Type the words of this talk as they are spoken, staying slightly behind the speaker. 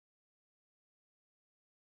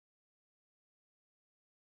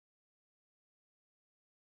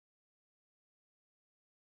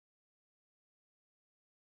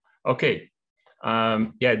Okay.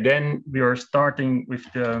 Yeah, then we are starting with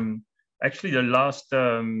actually the last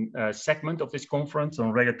segment of this conference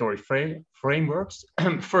on regulatory frameworks.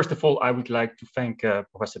 First of all, I would like to thank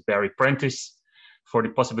Professor Barry Prentice for the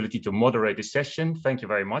possibility to moderate this session. Thank you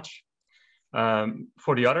very much.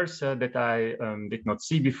 For the others that I did not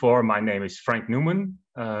see before, my name is Frank Newman.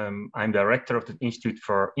 I'm director of the Institute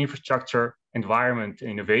for Infrastructure, Environment,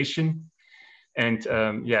 and Innovation. And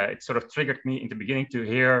yeah, it sort of triggered me in the beginning to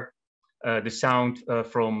hear the sound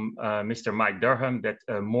from Mr. Mike Durham that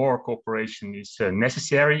more cooperation is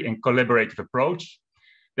necessary and collaborative approach.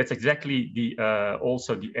 That's exactly the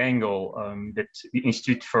also the angle that the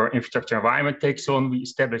Institute for Infrastructure Environment takes on. We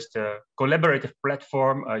established a collaborative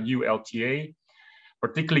platform, ULTA,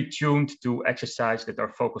 particularly tuned to exercises that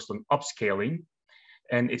are focused on upscaling.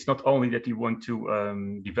 And it's not only that we want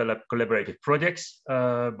to develop collaborative projects,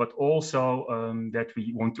 but also that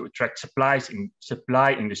we want to attract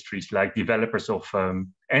supply industries like developers of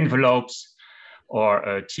envelopes or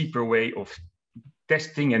a cheaper way of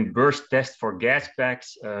testing and burst test for gas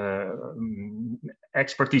packs,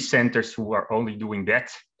 expertise centers who are only doing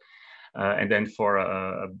that. And then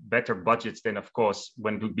for better budgets, then of course,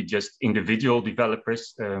 when it would be just individual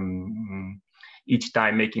developers, each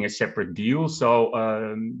time making a separate deal. So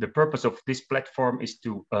the purpose of this platform is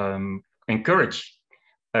to encourage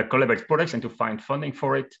collaborative products and to find funding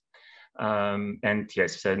for it. And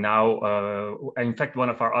yes, now, in fact, one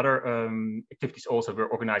of our other activities also, we're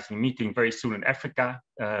organizing a meeting very soon in Africa,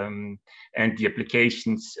 and the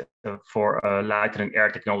applications for light and air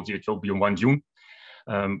technology, which will be on 1 June.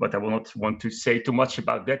 But I will not want to say too much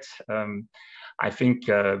about that. I think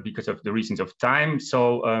because of the reasons of time.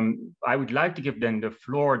 So I would like to give then the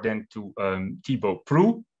floor then to Thibault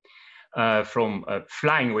Proux from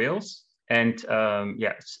Flying Whales. And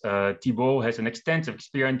yes, Thibault has an extensive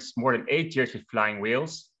experience, more than 8 years with Flying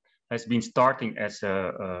Whales, has been starting as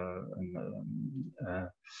a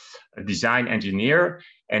design engineer,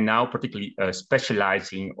 and now particularly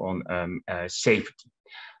specializing on safety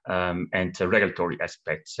and regulatory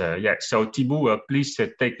aspects. Yeah, so Thibault, please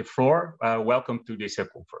take the floor. Welcome to this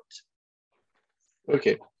conference.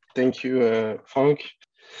 Okay, thank you, Frank.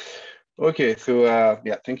 Okay, so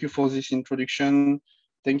yeah, thank you for this introduction.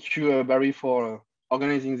 Thank you, Barry, for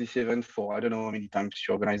organizing this event for, I don't know how many times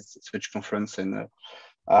you organized such conference. And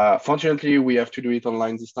fortunately, we have to do it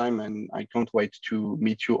online this time, and I can't wait to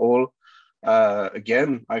meet you all.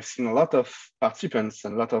 Again, I've seen a lot of participants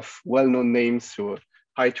and a lot of well-known names, so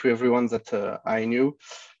hi to everyone that I knew.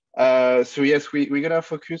 So yes, we're gonna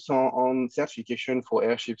focus on certification for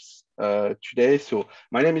airships today. So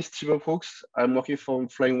my name is Thibault Proux. I'm working for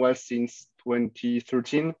Flying Whales since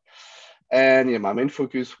 2013. And yeah, my main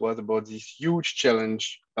focus was about this huge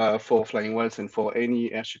challenge for Flying Whales and for any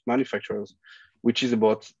airship manufacturers, which is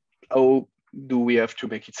about how do we have to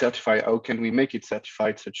make it certified? How can we make it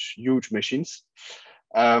certified, such huge machines?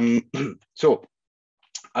 So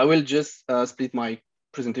I will just split my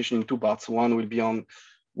presentation in two parts. One will be on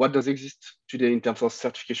what does exist today in terms of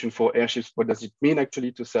certification for airships. What does it mean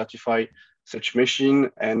actually to certify such machine,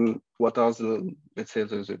 and what are the, let's say,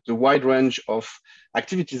 the wide range of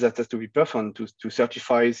activities that has to be performed to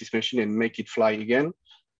certify this machine and make it fly again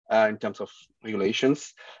in terms of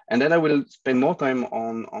regulations. And then I will spend more time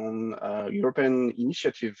on European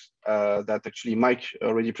initiatives that actually Mike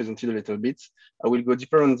already presented a little bit. I will go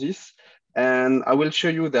deeper on this. And I will show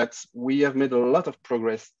you that we have made a lot of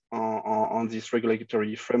progress on these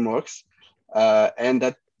regulatory frameworks, and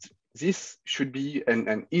that this should be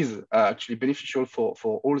and is actually beneficial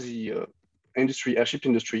for all the industry, airship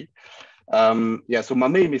industry. Yeah, so my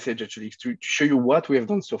main message actually is to show you what we have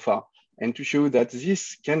done so far and to show that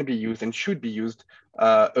this can be used and should be used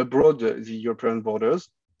abroad the European borders.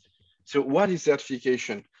 So what is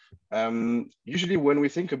certification? Usually when we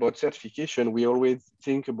think about certification, we always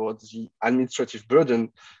think about the administrative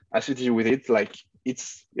burden associated with it, like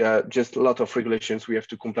it's just a lot of regulations we have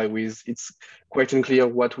to comply with. It's quite unclear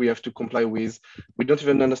what we have to comply with. We don't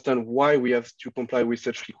even understand why we have to comply with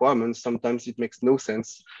such requirements. Sometimes it makes no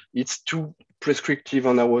sense. It's too prescriptive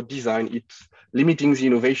on our design. It's limiting the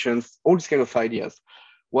innovations, all these kind of ideas.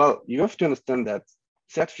 Well, you have to understand that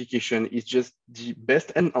certification is just the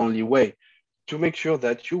best and only way to make sure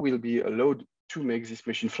that you will be allowed to make this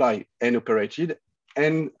machine fly and operated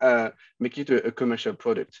and make it a commercial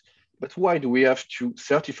product. But why do we have to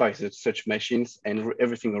certify such machines and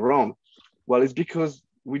everything around? Well, it's because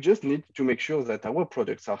we just need to make sure that our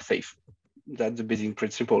products are safe. That's the basic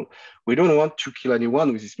principle. We don't want to kill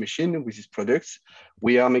anyone with this machine, with these products.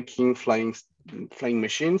 We are making flying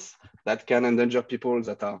machines that can endanger people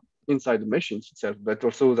that are inside the machines itself, but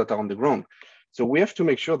also that are on the ground. So we have to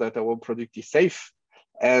make sure that our product is safe.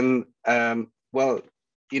 And well,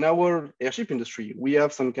 in our airship industry, we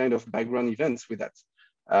have some kind of background events with that.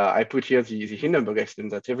 I put here the Hindenburg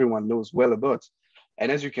accident that everyone knows well about.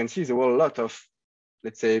 And as you can see, there were a lot of,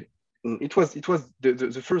 let's say, it was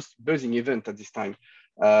the first buzzing event at this time.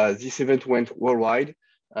 This event went worldwide,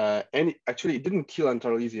 and actually it didn't kill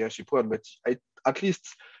entirely the airship world, but it at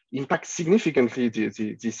least impact significantly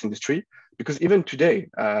this industry. Because even today,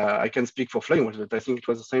 I can speak for flying watch, but I think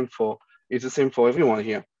it's the same for everyone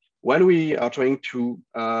here. When we are trying to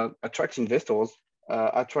attract investors,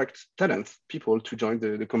 attract talents, people to join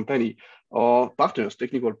the company, or partners,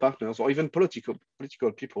 technical partners, or even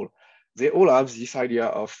political people, they all have this idea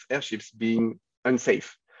of airships being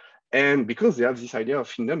unsafe. And because they have this idea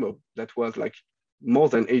of Hindenburg that was like more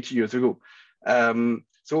than 80 years ago.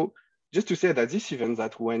 So just to say that this event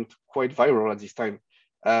that went quite viral at this time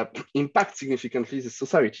impact significantly the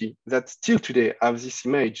society that still today have this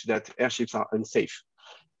image that airships are unsafe.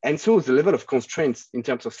 And so the level of constraints in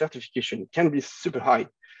terms of certification can be super high.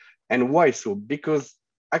 And why so? Because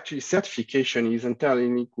actually certification is entirely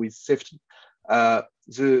linked with safety. The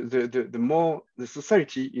more the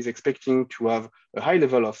society is expecting to have a high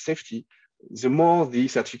level of safety, the more the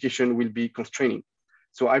certification will be constraining.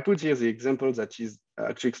 So I put here the example that is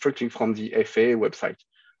actually extracting from the FAA website.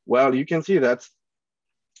 Well, you can see that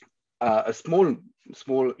a small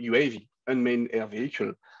UAV, unmanned air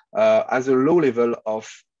vehicle, has a low level of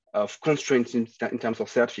constraints in terms of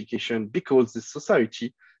certification because the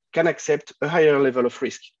society can accept a higher level of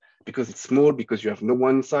risk because it's small, because you have no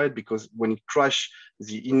one inside, because when it crashes,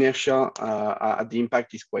 the inertia at the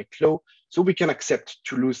impact is quite low. So we can accept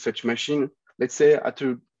to lose such machine, let's say at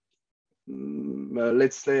a,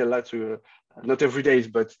 not every day,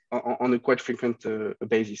 but on a quite frequent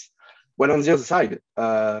basis. While on the other side,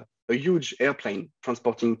 a huge airplane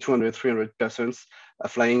transporting 200, 300 persons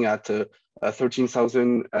flying at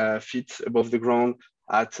 13,000 feet above the ground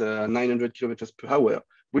at 900 kilometers per hour.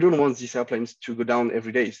 We don't want these airplanes to go down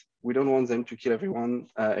every day. We don't want them to kill everyone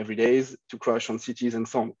every day, to crash on cities and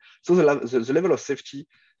so on. So the level of safety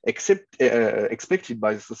expected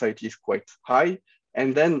by the society is quite high.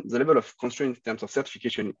 And then the level of constraint in terms of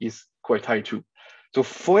certification is quite high too. So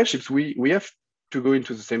for airships, we have to go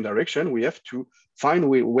into the same direction. We have to find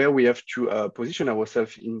where we have to position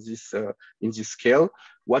ourselves in this scale.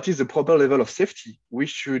 What is the proper level of safety we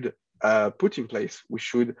should put in place? We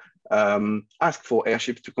should ask for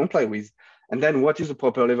airships to comply with. And then what is the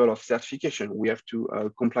proper level of certification we have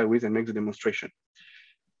to comply with and make the demonstration?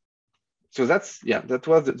 So that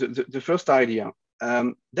was the first idea.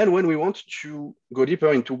 Then when we want to go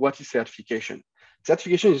deeper into what is certification,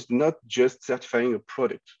 certification is not just certifying a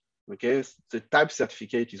product. Okay, the type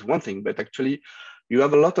certificate is one thing, but actually you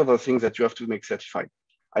have a lot of other things that you have to make certified.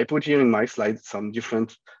 I put here in my slide some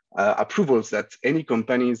different approvals that any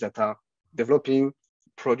companies that are developing,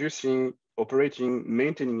 producing, operating,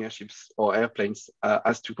 maintaining airships or airplanes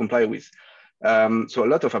has to comply with. So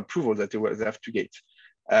a lot of approvals that they have to get.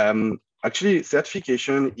 Actually,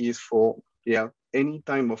 certification is for any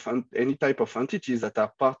type of entities that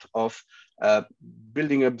are part of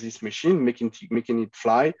building up this machine, making it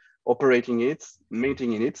fly, operating it,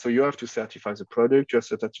 maintaining it. So you have to certify the product, you have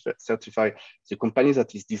to certify the company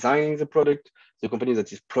that is designing the product, the company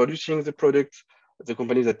that is producing the product, the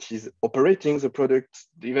company that is operating the product,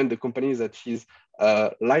 even the company that is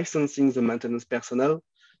licensing the maintenance personnel.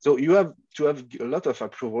 So you have to have a lot of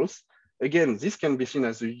approvals. Again, this can be seen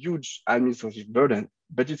as a huge administrative burden,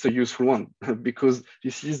 but it's a useful one because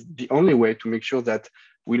this is the only way to make sure that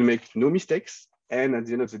we'll make no mistakes. And at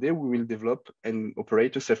the end of the day, we will develop and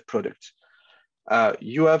operate a safe product.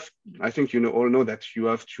 You have, I think you all know that you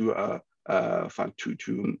have to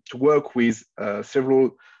work with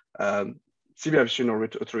several civil aviation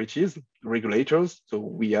authorities, regulators. So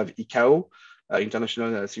we have ICAO,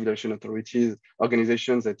 International Civil Aviation Authorities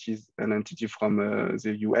organization that is an entity from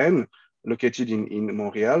the UN located in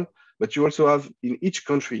Montreal. But you also have in each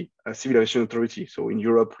country a civil aviation authority. So in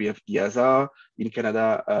Europe, we have EASA. In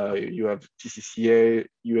Canada, you have TCCA.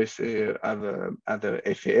 USA have the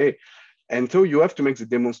FAA. And so you have to make the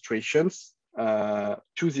demonstrations to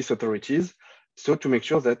these authorities so to make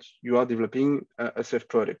sure that you are developing a safe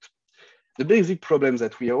product. The basic problem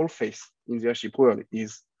that we all face in the airship world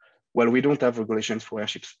is, well, we don't have regulations for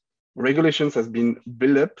airships. Regulations has been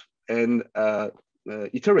built up and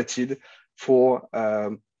iterated for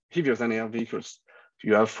heavier than air vehicles.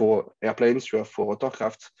 You have for airplanes, you have for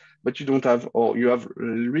rotorcraft, but you don't have, or you have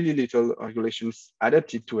really little regulations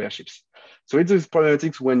adapted to airships. So it is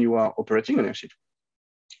problematic when you are operating an airship.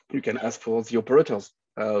 You can ask for the operators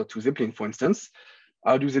to Zeppelin, for instance.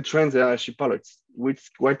 How do they train their airship pilots?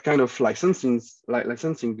 What kind of licensing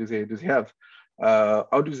do they have?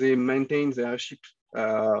 How do they maintain their airship?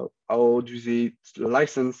 How do they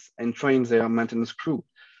license and train their maintenance crew?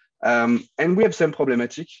 And we have some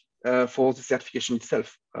problematic for the certification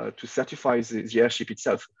itself, to certify the airship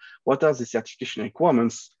itself. What are the certification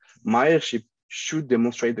requirements my airship should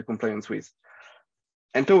demonstrate the compliance with?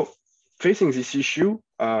 And so facing this issue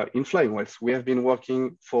in flying wells, we have been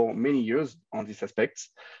working for many years on these aspects.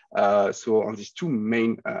 So on these two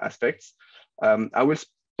main aspects, I will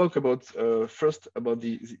talk about first about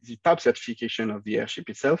the type certification of the airship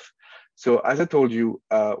itself. So as I told you,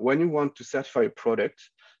 when you want to certify a product,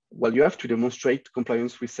 well, you have to demonstrate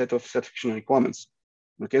compliance with set of certification requirements.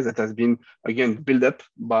 Okay, that has been, again, built up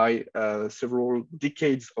by several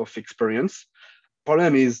decades of experience.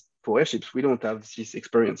 Problem is, for airships, we don't have this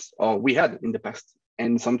experience, or we had in the past,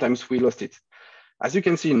 and sometimes we lost it. As you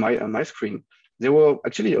can see on my screen, there were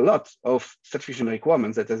actually a lot of certification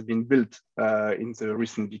requirements that has been built in the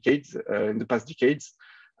recent decades, in the past decades.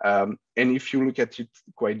 And if you look at it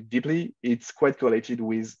quite deeply, it's quite correlated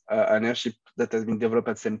with an airship that has been developed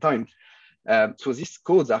at the same time. So these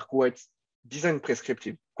codes are quite design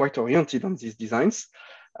prescriptive, quite oriented on these designs.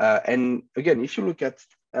 And again, if you look at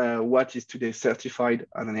what is today certified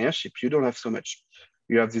on an airship, you don't have so much.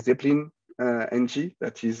 You have the Zeppelin NG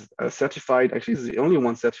that is certified, actually is the only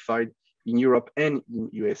one certified in Europe and in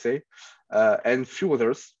USA, and few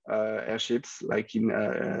others airships like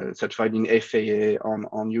certified in FAA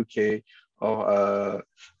on UK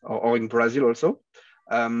or in Brazil also.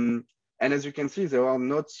 And as you can see, there are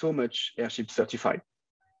not so much airships certified.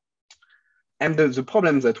 And the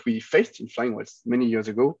problem that we faced in flying wells many years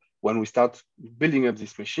ago when we start building up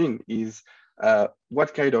this machine is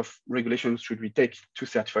what kind of regulations should we take to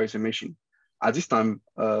certify the machine? At this time,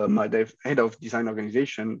 my head of design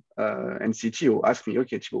organization and CTO asked me,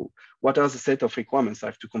 okay, Thibault, what are the set of requirements I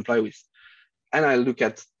have to comply with? And I look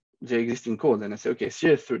at the existing code and I say, okay,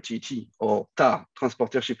 CF30T or TAR,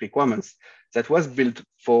 transport airship requirements, that was built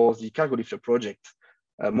for the cargo lifter project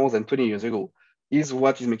more than 20 years ago, is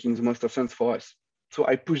what is making the most of sense for us. So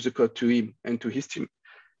I pushed the code to him and to his team.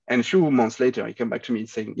 And a few months later, he came back to me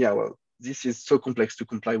saying, yeah, well, this is so complex to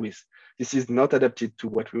comply with. This is not adapted to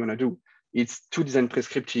what we want to do. It's too design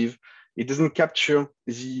prescriptive. It doesn't capture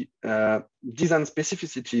the design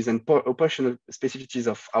specificities and operational specificities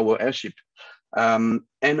of our airship. And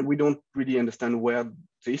we don't really understand where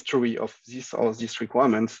the history of this or these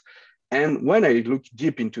requirements. And when I look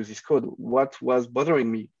deep into this code, what was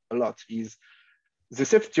bothering me a lot is the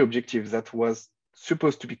safety objective that was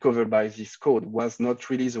supposed to be covered by this code was not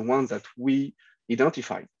really the one that we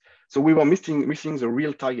identified. So we were missing the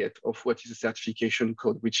real target of what is a certification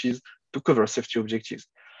code, which is to cover safety objectives.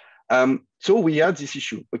 So we had this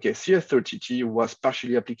issue. Okay, CF30T was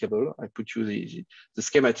partially applicable. I put you the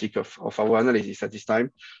schematic of our analysis at this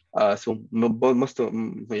time. So most of,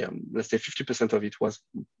 let's say 50% of it was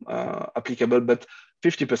applicable, but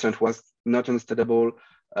 50% was not understandable,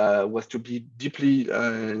 was to be deeply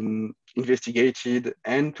investigated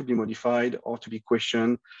and to be modified or to be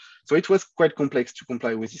questioned. So it was quite complex to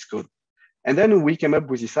comply with this code. And then we came up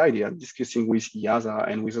with this idea, discussing with EASA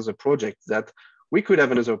and with other projects, that we could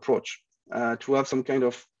have another approach to have some kind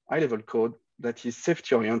of high-level code that is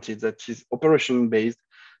safety-oriented, that is operation-based,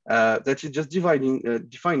 that is just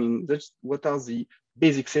defining what are the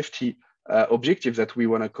basic safety objectives that we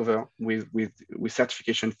want to cover with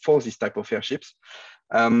certification for this type of airships.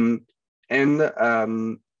 And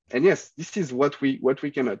yes, this is what we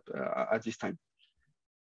came up at this time.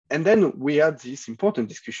 And then we had this important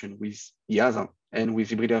discussion with EASA and with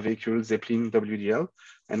hybrid air vehicles, Zeppelin, WDL.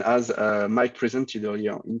 And as Mike presented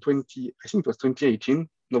earlier in I think it was 2018,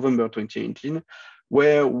 November 2018,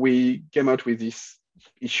 where we came out with this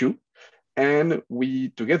issue. And we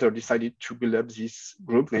together decided to build up this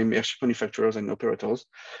group named Airship Manufacturers and Operators,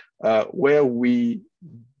 where we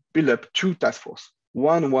built up two task forces.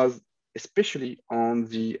 One was especially on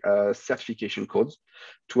the certification codes,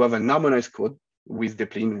 to have an harmonized code with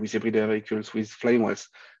Zeppelin, with hybrid air vehicles, with flying wells,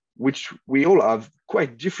 which we all have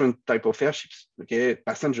quite different type of airships, okay?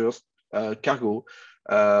 Passengers, cargo,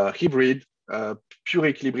 hybrid, pure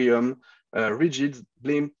equilibrium, rigid,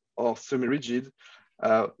 blimp, or semi-rigid.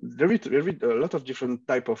 There is a lot of different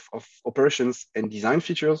type of operations and design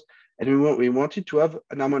features, and we wanted to have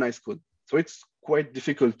an harmonized code. So it's quite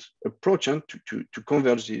difficult approach to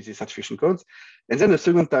converge the certification codes. And then the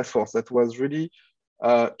second task force that was really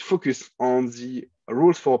to focus on the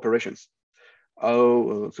rules for operations.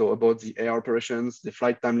 So about the air operations, the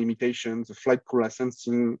flight time limitations, the flight crew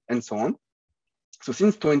licensing, and so on. So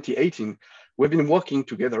since 2018, we've been working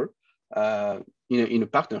together in a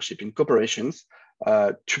partnership, in cooperations,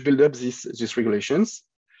 to build up these regulations.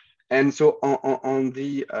 And so on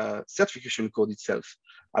the certification code itself,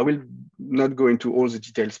 I will not go into all the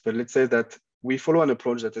details, but let's say that we follow an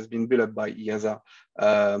approach that has been built up by EASA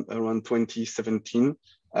around 2017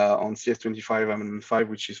 on CS25 Amendment 5,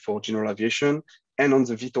 which is for general aviation, and on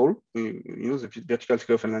the VTOL, the vertical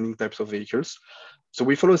takeoff and landing types of vehicles. So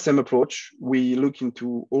we follow the same approach. We look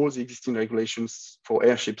into all the existing regulations for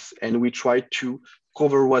airships, and we try to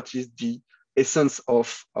cover what is the essence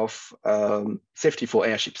of safety for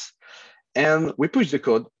airships. And we push the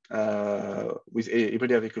code with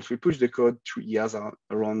hybrid air vehicles. We push the code to EASA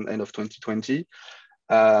around end of 2020.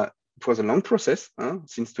 It was a long process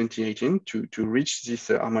since 2018 to reach this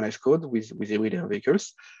harmonized code with hybrid air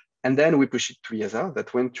vehicles. And then we push it to EASA.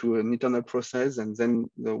 That went to an internal process and then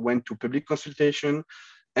went to public consultation.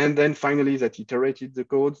 And then finally that iterated the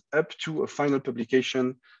code up to a final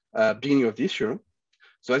publication beginning of this year.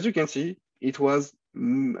 So as you can see, it was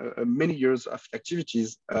many years of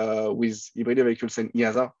activities with hybrid vehicles and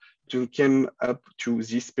EASA to come up to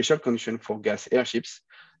this special condition for gas airships,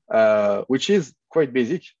 which is quite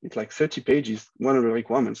basic. It's like 30 pages, 100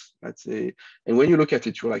 requirements. That's a, and when you look at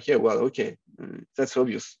it, you're like, yeah, well, okay, that's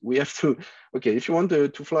obvious. We have to, okay, if you want to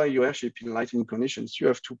fly your airship in lightning conditions, you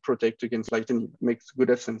have to protect against lightning. It makes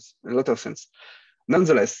good sense, a lot of sense.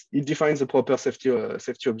 Nonetheless, it defines the proper safety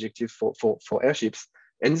objective for airships.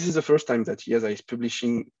 And this is the first time that EASA is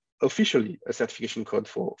publishing officially a certification code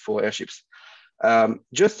for airships.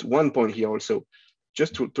 Just one point here also,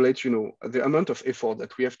 just to let you know, the amount of effort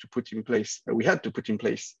that we have to put in place, we had to put in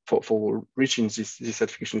place for reaching this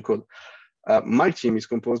certification code. My team is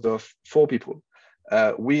composed of 4 people.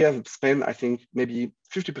 We have spent, I think, maybe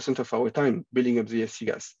 50% of our time building up the SC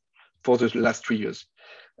gas for the last 3 years.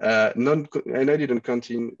 And I didn't count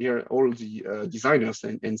in here all the designers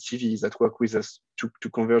and CVs that work with us to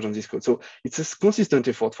converge on this code. So it's a consistent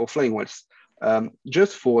effort for flying wells,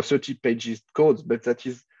 just for 30 pages code, but that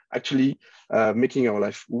is actually making our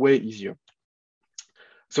life way easier.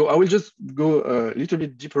 So I will just go a little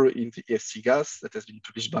bit deeper in the SC gas that has been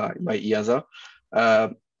published by EASA.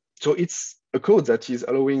 So it's a code that is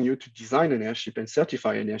allowing you to design an airship and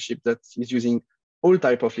certify an airship that is using all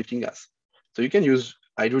type of lifting gas. So you can use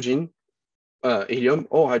hydrogen, helium,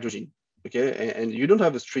 or hydrogen, okay? And you don't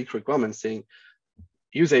have a strict requirement saying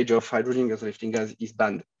usage of hydrogen as a lifting gas is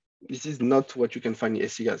banned. This is not what you can find in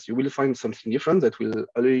SC gas. You will find something different that will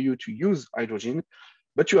allow you to use hydrogen,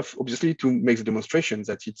 but you have obviously to make the demonstration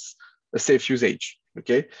that it's a safe usage,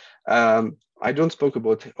 okay? I don't spoke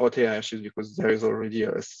about hot air airships because there is already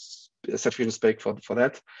a certification spec for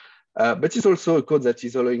that. But it's also a code that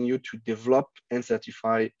is allowing you to develop and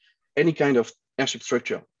certify any kind of airship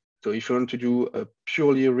structure. So if you want to do a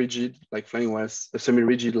purely rigid, like flying wells, a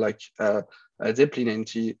semi-rigid, like a Zeppelin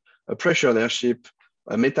NT, a pressured airship,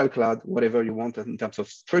 a metal clad, whatever you want in terms of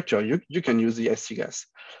structure, you can use the SC gas.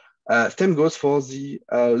 Same goes for the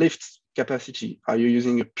lift capacity. Are you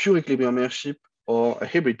using a pure equilibrium airship or a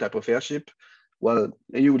hybrid type of airship? Well,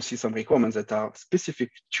 you will see some requirements that are specific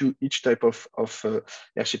to each type of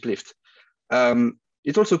airship lift.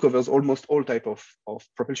 It also covers almost all type of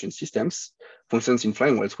propulsion systems. For instance, in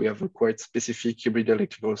flying wells, we have a quite specific hybrid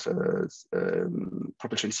electrical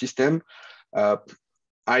propulsion system.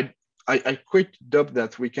 I quite doubt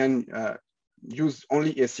that we can use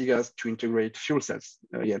only SC gas to integrate fuel cells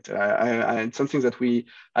yet. It's something that we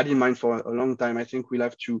had in mind for a long time. I think we'll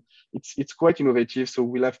have to, it's quite innovative, so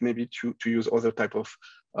we'll have maybe to use other type of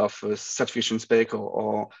certification spec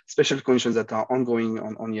or special conditions that are ongoing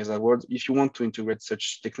on EASA world if you want to integrate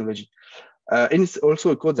such technology. And it's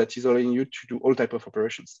also a code that is allowing you to do all type of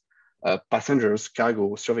operations, passengers,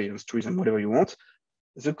 cargo, surveillance, tourism, whatever you want.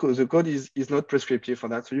 The code is not prescriptive for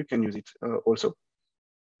that, so you can use it also.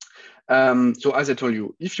 So as I told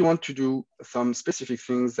you, if you want to do some specific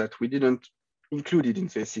things that we didn't include in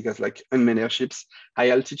the SC gas, like unmanned airships, high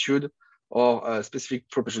altitude, or specific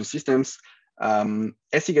propulsion systems,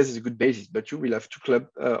 SC gas is a good basis, but you will have to club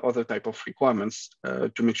other type of requirements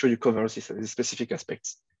to make sure you cover these specific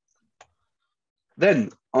aspects.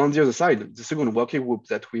 Then on the other side, the second working group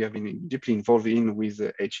that we have been deeply involved in with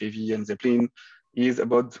HAV and Zeppelin is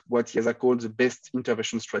about what EASA calls the best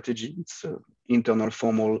intervention strategy. It's an internal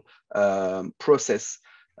formal process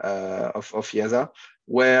of EASA,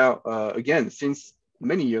 where again, since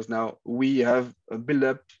many years now, we have built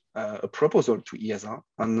up a proposal to EASA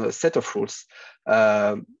on a set of rules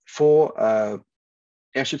for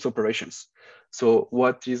airships operations. So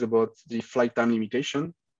what is about the flight time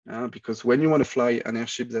limitation? Because when you want to fly an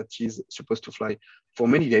airship that is supposed to fly for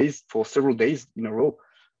many days, for several days in a row,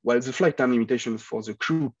 well, the flight time limitations for the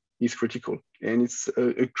crew is critical, and it's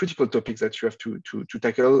a critical topic that you have to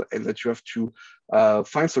tackle and that you have to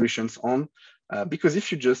find solutions on, because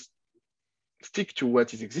if you just stick to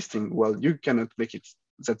what is existing, well, you cannot make it.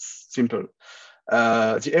 That's simple.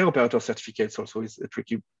 The air operator certificates also is a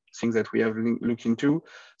tricky thing that we have looked into.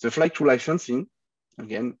 The flight crew licensing,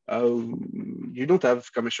 again, you don't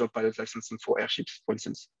have commercial pilot licensing for airships, for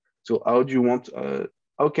instance. So how do you want,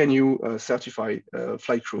 how can you certify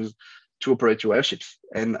flight crews to operate your airships?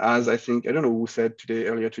 And as I think, I don't know who said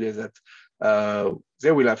earlier today that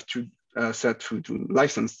they will have to to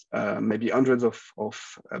license maybe hundreds of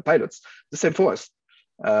pilots. The same for us.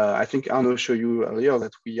 I think Arno showed you earlier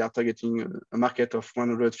that we are targeting a market of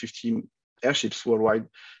 150 airships worldwide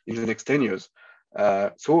in the next 10 years.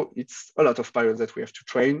 So it's a lot of pilots that we have to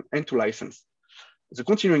train and to license. The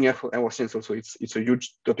continuing airworthiness also, it's a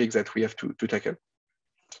huge topic that we have to tackle.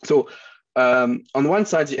 So on one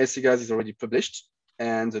side, the SCGAS is already published,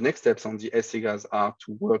 and the next steps on the SCGAS are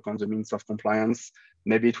to work on the means of compliance.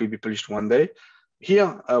 Maybe it will be published one day.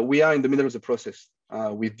 Here, we are in the middle of the process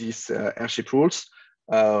with these airship rules.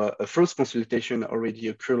 A first consultation already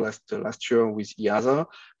occurred last year with EASA.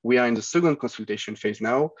 We are in the second consultation phase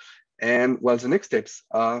now. And while the next steps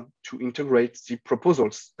are to integrate the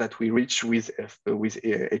proposals that we reach with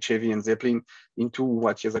HAV and Zeppelin into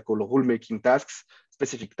what EASA call rulemaking tasks,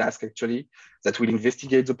 specific tasks actually, that will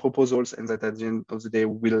investigate the proposals and that at the end of the day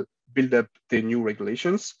will build up the new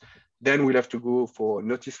regulations. Then we'll have to go for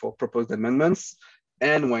notice for proposed amendments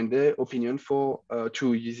and one day opinion for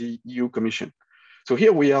to the EU Commission. So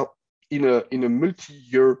here we are in a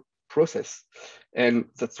multi-year process, and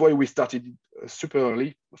that's why we started super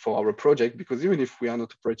early for our project, because even if we are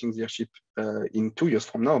not operating the airship in 2 years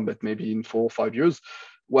from now, but maybe in 4 or 5 years,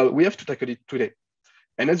 well, we have to tackle it today.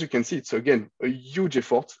 And as you can see, it's again a huge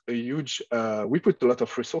effort, we put a lot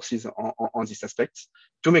of resources on this aspect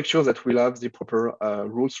to make sure that we'll have the proper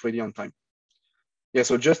rules ready on time. Yeah,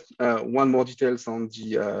 so just one more details on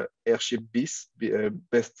the airship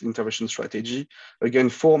best intervention strategy. Again,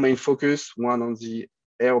 4 main focus, one on the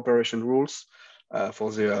air operation rules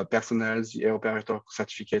for the personnel, the air operator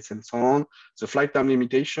certificates and so on. The flight time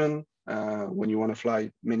limitation, when you want to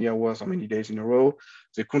fly many hours or many days in a row,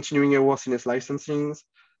 the continuing airworthiness licensing,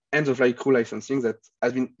 and the flight crew licensing that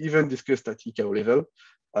has been even discussed at ICAO level.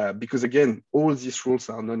 Because again, all these rules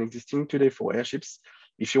are non-existing today for airships.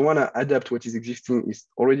 If you want to adapt what is existing, it's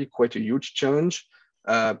already quite a huge challenge,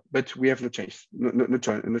 but we have no choice.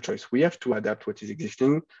 No choice. We have to adapt what is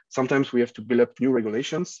existing. Sometimes we have to build up new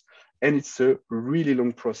regulations, and it's a really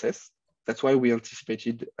long process. That's why we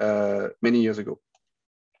anticipated many years ago.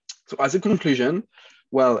 So as a conclusion,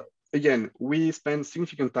 well, again, we spend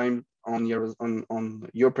significant time on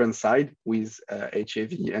European side with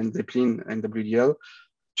HAV and Zeppelin and WDL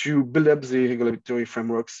to build up the regulatory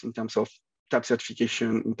frameworks in terms of type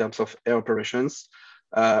certification, in terms of air operations,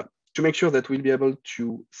 to make sure that we'll be able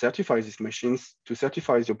to certify these machines, to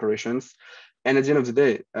certify the operations, and at the end of the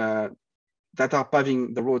day, that are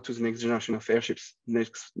paving the road to the next generation of airships,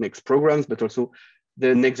 next programs, but also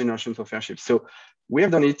the next generations of airships. So we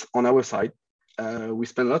have done it on our side. We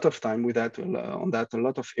spend a lot of time with that, a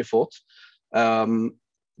lot of effort.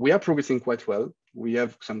 We are progressing quite well. We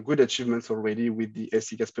have some good achievements already with the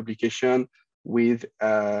SCGAS publication, with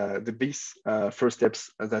the BIS first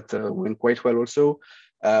steps that went quite well also.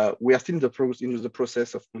 We are still in the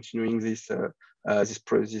process of continuing this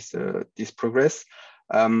progress.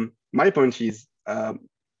 My point is,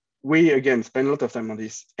 we again spend a lot of time on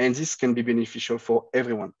this, and this can be beneficial for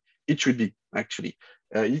everyone. It should be, actually.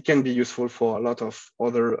 It can be useful for a lot of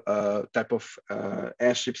other type of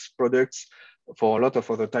airships products, for a lot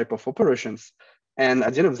of other type of operations. And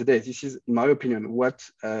at the end of the day, this is, in my opinion, what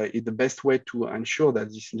is the best way to ensure that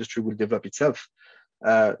this industry will develop itself.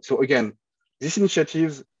 So again, these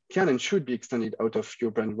initiatives can and should be extended out of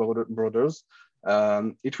European borders.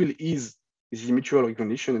 It will ease the mutual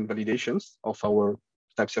recognition and validations of our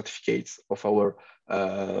type certificates, of our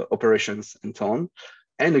operations, and so on.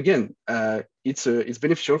 And again, it's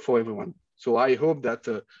beneficial for everyone. So I hope that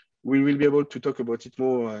we will be able to talk about it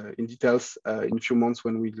more in details in a few months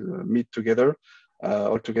when we meet together,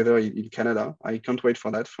 all together in Canada. I can't wait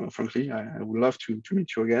for that, frankly. I would love to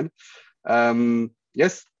meet you again.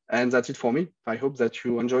 Yes, and that's it for me. I hope that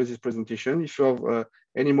you enjoy this presentation. If you have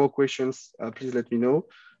any more questions, please let me know.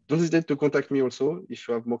 Don't hesitate to contact me also if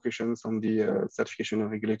you have more questions on the certification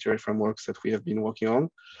and regulatory frameworks that we have been working on.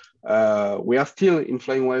 We are still in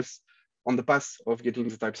flying whales on the path of getting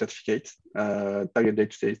the type certificate. Target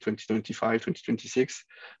date today is 2025, 2026.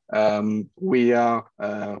 We are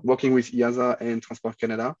working with EASA and Transport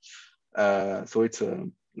Canada. So it's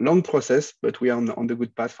long process, but we are on the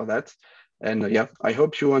good path for that. And yeah, I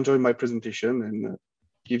hope you enjoy my presentation and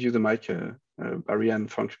give you the mic, Barry and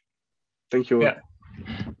Frank. Thank you. Yeah.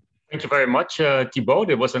 Thank you very much, Thibault.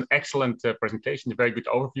 It was an excellent presentation, a very good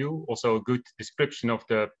overview, also a good description of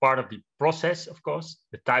the part of the process, of course,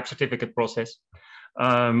 the type certificate process.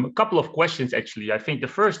 A couple of questions, actually. I think the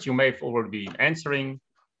first you may have already been answering.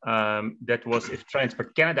 That was if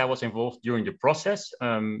Transport Canada was involved during the process.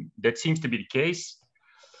 That seems to be the case.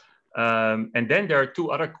 And then there are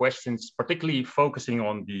two other questions, particularly focusing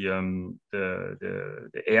on the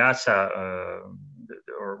EASA,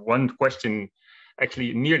 or one question,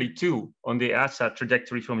 actually nearly two, on the EASA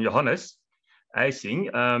trajectory from Johannes Eising.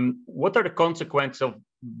 What are the consequences of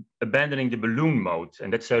abandoning the balloon mode?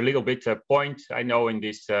 And that's a little bit a point I know in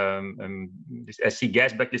this this SC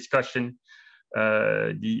gasback discussion,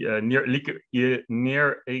 the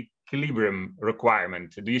near equilibrium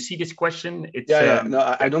requirement. Do you see this question? It's, yeah.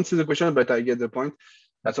 No, I don't see the question, but I get the point.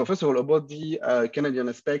 So first of all, about the Canadian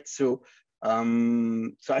aspect. So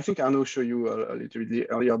I think Arnaud showed you a little bit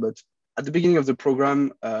earlier, but at the beginning of the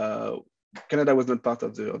program, Canada was not part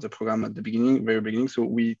of the program at the beginning, very beginning. So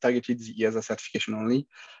we targeted the EASA certification only.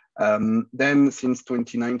 Then since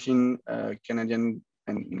 2019, Canadian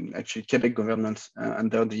and actually Quebec government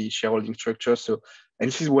under the shareholding structure. So, and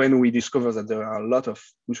this is when we discovered that there are a lot of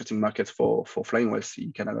interesting markets for flying whales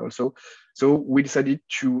in Canada also. So we decided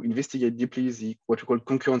to investigate deeply the what we call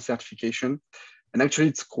concurrent certification. And actually,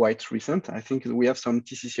 it's quite recent. I think we have some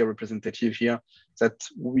TCC representative here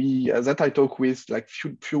that I talked with like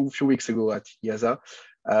few weeks ago at EASA.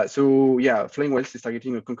 So yeah, flying whales is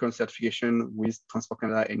targeting a concurrent certification with Transport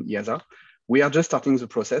Canada and EASA. We are just starting the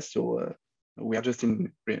process, so we are just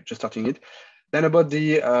starting it. Then about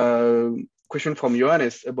the question from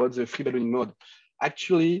Johannes about the free ballooning mode.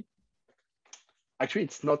 Actually,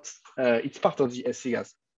 it's not. It's part of the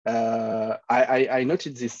SCGAS. I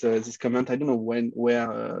noted this comment. I don't know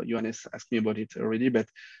where Johannes asked me about it already, but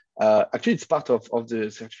actually it's part of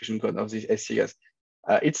the certification code of the SCGAS.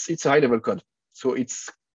 It's a high-level code, so it's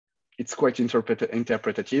quite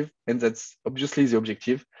interpretative, and that's obviously the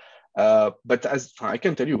objective. But as I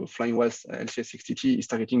can tell you, flying whales LCS 60T is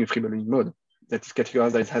targeting a free ballooning mode that is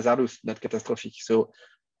categorized as hazardous, not catastrophic. So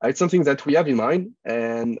it's something that we have in mind,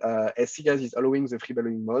 and SCGAS is allowing the free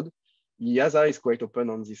ballooning mode. EASA is quite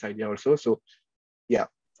open on this idea also. So yeah,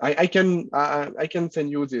 I can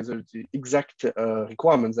send you the exact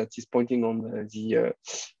requirements that is pointing on the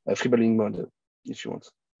free ballooning mode if you want.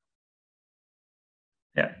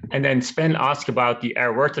 Yeah, and then Sven asked about the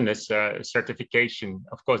airworthiness certification.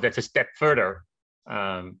 Of course, that's a step further,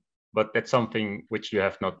 but that's something which you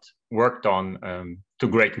have not worked on to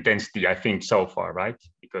great intensity, I think, so far, right?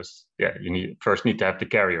 Because yeah, you first need to have the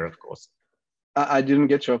carrier, of course. I didn't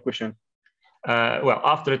get your question. Well,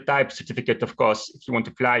 after the type certificate, of course, if you want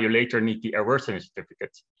to fly, you later need the airworthiness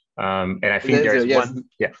certificate. And I think there's one.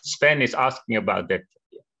 Yeah, Sven is asking about that.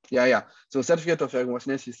 Yeah. So certificate of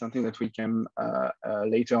airworthiness is something that we can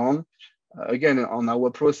later on. Again, on our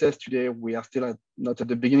process today, we are still not at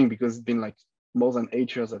the beginning because it's been like more than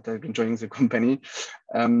 8 years that I've been joining the company.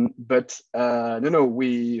 But what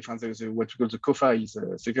we call the COFA is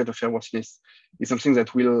certificate of airworthiness is something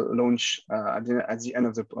that we'll launch at the end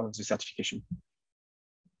of the certification.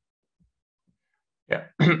 Yeah,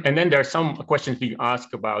 and then there are some questions being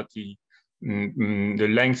asked about the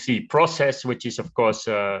lengthy process, which is of course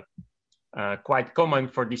quite common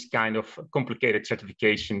for this kind of complicated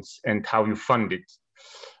certifications and how you fund it.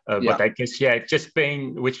 But I guess, yeah, it's just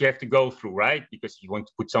pain which you have to go through, right? Because you want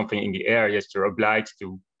to put something in the air, yes, you're obliged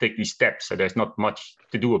to take these steps. So there's not much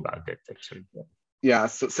to do about that, actually. Yeah,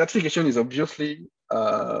 so certification is obviously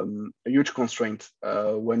a huge constraint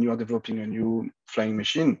when you are developing a new flying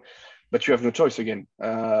machine, but you have no choice again.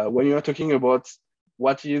 When you are talking about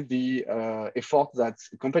what is the effort that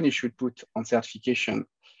a company should put on certification,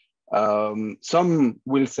 some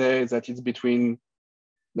will say that it's between,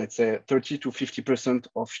 let's say, 30 to 50%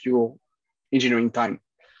 of your engineering time.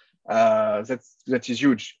 That is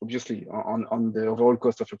huge, obviously, on the overall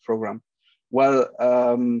cost of a program. Well,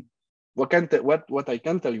 what I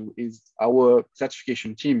can tell you is our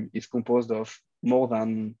certification team is composed of more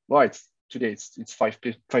than, today it's five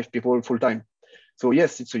people full time. So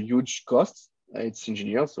yes, it's a huge cost. It's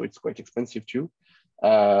engineers, so it's quite expensive too.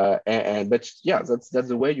 But yeah, that's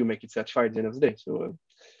the way you make it certified at the end of the day. So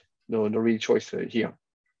no real choice here.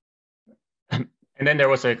 And then there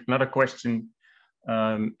was another question,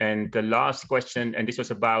 and the last question, and this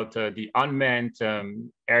was about the unmanned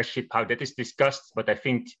airship, how that is discussed. But I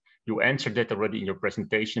think you answered that already in your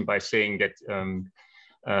presentation by saying that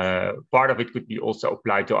part of it could be also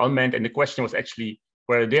applied to unmanned. And the question was actually,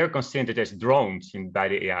 where they're considered as drones by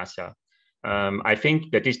the EASA. I think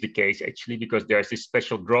that is the case actually, because there's this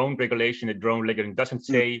special drone regulation. The drone regulation doesn't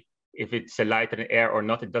say if it's a light in the air or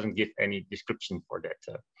not. It doesn't give any description for that.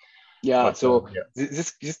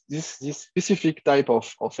 This specific type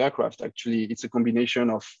of aircraft, actually, it's a combination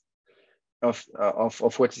of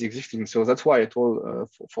what is existing. So that's why I told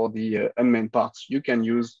for the unmanned parts, you can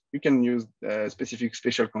use specific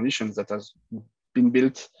special conditions that has been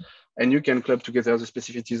built, and you can club together the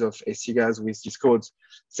specificities of SCGAS with these codes.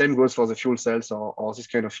 Same goes for the fuel cells or this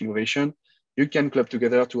kind of innovation. You can club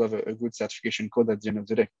together to have a good certification code at the end of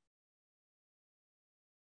the day.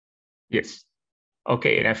 Yes.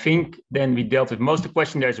 Okay, and I think then we dealt with most of the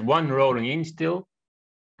question. There's one rolling in still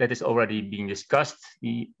that is already being discussed,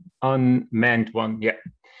 the unmanned one. Yeah.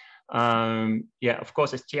 Of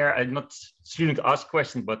course, as chair, I'm not shouldn't ask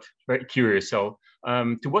questions, but very curious. So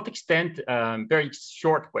to what extent, very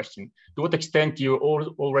short question, to what extent you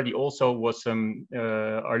already also was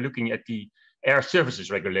are looking at the air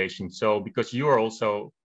services regulation? So because you are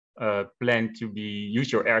also plan to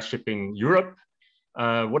use your airship in Europe,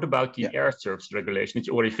 what about the air service regulation? Did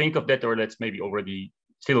you already think of that, or that's maybe already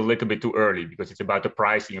still a little bit too early because it's about the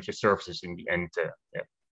pricing of your services in the end?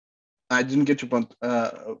 I didn't get your point.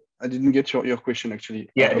 I didn't get your question actually.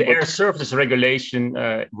 Yeah, the air services regulation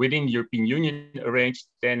within the European Union arranged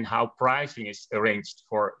then how pricing is arranged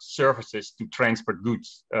for services to transport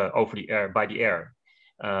goods over the air by the air.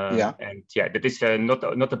 And that is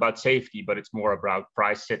not about safety, but it's more about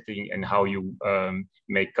price setting and how you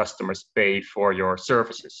make customers pay for your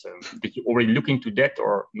services. Did you already look into that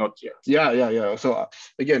or not yet? Yeah. So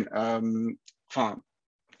again,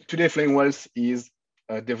 today Flying Whales is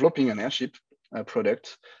developing an airship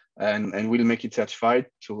product and we'll make it certified.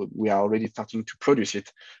 So we are already starting to produce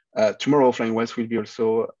it. Tomorrow, Flying Whales will be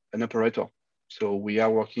also an operator. So we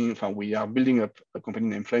are building up a company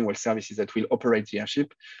named Flying Whale Services that will operate the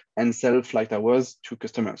airship and sell flight hours to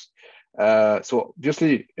customers. So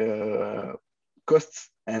obviously, costs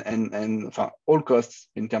and all costs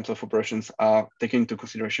in terms of operations are taken into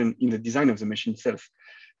consideration in the design of the machine itself.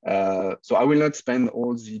 So I will not spend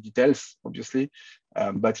all the details, obviously,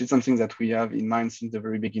 but it's something that we have in mind since the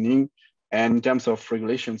very beginning. And in terms of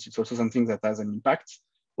regulations, it's also something that has an impact.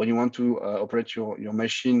 When you want to operate your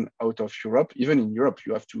machine out of Europe, even in Europe,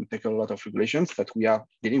 you have to take a lot of regulations that we are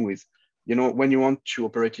dealing with. You know, when you want to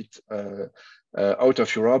operate it out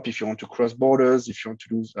of Europe, if you want to cross borders, if you want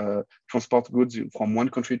to transport goods from one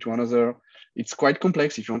country to another, it's quite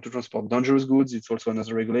complex. If you want to transport dangerous goods, it's also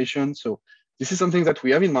another regulation. So this is something that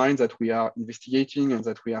we have in mind, that we are investigating and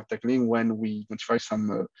that we are tackling when we identify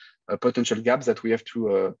some potential gaps that we have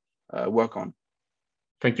to work on.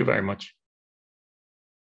 Thank you very much.